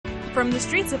From the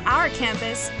streets of our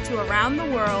campus to around the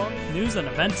world, news and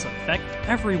events affect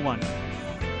everyone.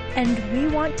 And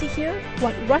we want to hear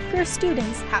what Rutgers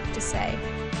students have to say.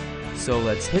 So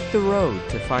let's hit the road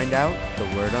to find out the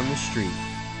word on the street.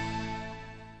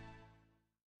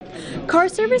 Car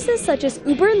services such as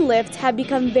Uber and Lyft have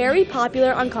become very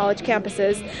popular on college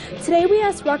campuses. Today we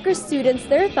asked Rutgers students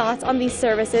their thoughts on these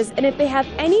services and if they have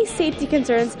any safety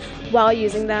concerns while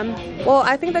using them. Well,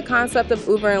 I think the concept of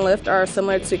Uber and Lyft are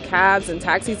similar to cabs and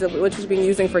taxis, which we've been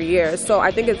using for years. So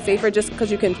I think it's safer just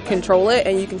because you can control it,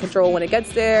 and you can control when it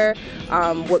gets there,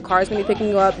 what car is going to be picking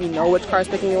you up, you know which car is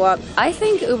picking you up. I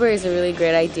think Uber is a really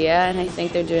great idea, and I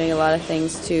think they're doing a lot of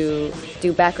things to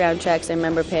do background checks. I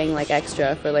remember paying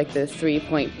extra for the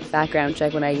 3-point background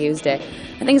check when I used it.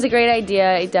 I think it's a great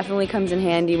idea. It definitely comes in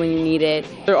handy when you need it.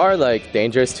 There are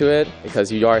dangers to it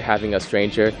because you are having a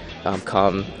stranger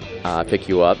come pick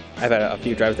you up. I've had a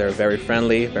few drivers that are very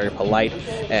friendly, very polite,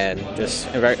 and just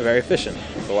very, very efficient.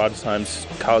 A lot of times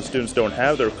college students don't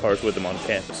have their cars with them on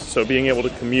campus, so being able to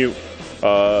commute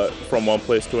from one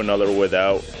place to another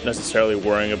without necessarily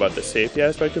worrying about the safety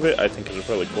aspect of it, I think is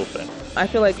a really cool thing. I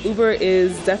feel like Uber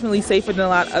is definitely safer than a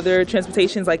lot of other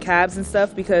transportations like cabs and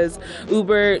stuff, because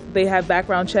Uber, they have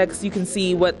background checks. You can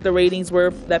see what the ratings were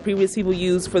that previous people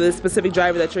used for the specific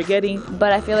driver that you're getting.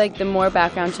 But I feel like the more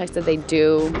background checks that they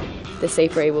do, the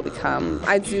safer it will become.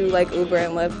 I do like Uber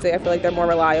and Lyft. I feel like they're more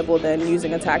reliable than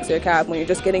using a taxi or cab when you're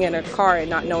just getting in a car and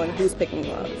not knowing who's picking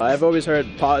you up. I've always heard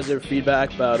positive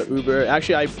feedback about Uber.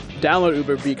 Actually, I downloaded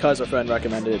Uber because a friend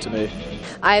recommended it to me.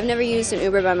 I've never used an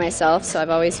Uber by myself, so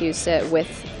I've always used it with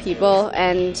people,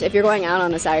 and if you're going out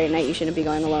on a Saturday night, you shouldn't they're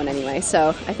going alone anyway, so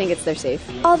I think they're safe.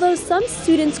 Although some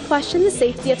students question the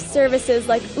safety of services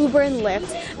like Uber and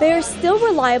Lyft, they are still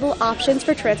reliable options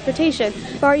for transportation.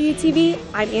 For RUTV,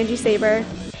 I'm Angie Saber.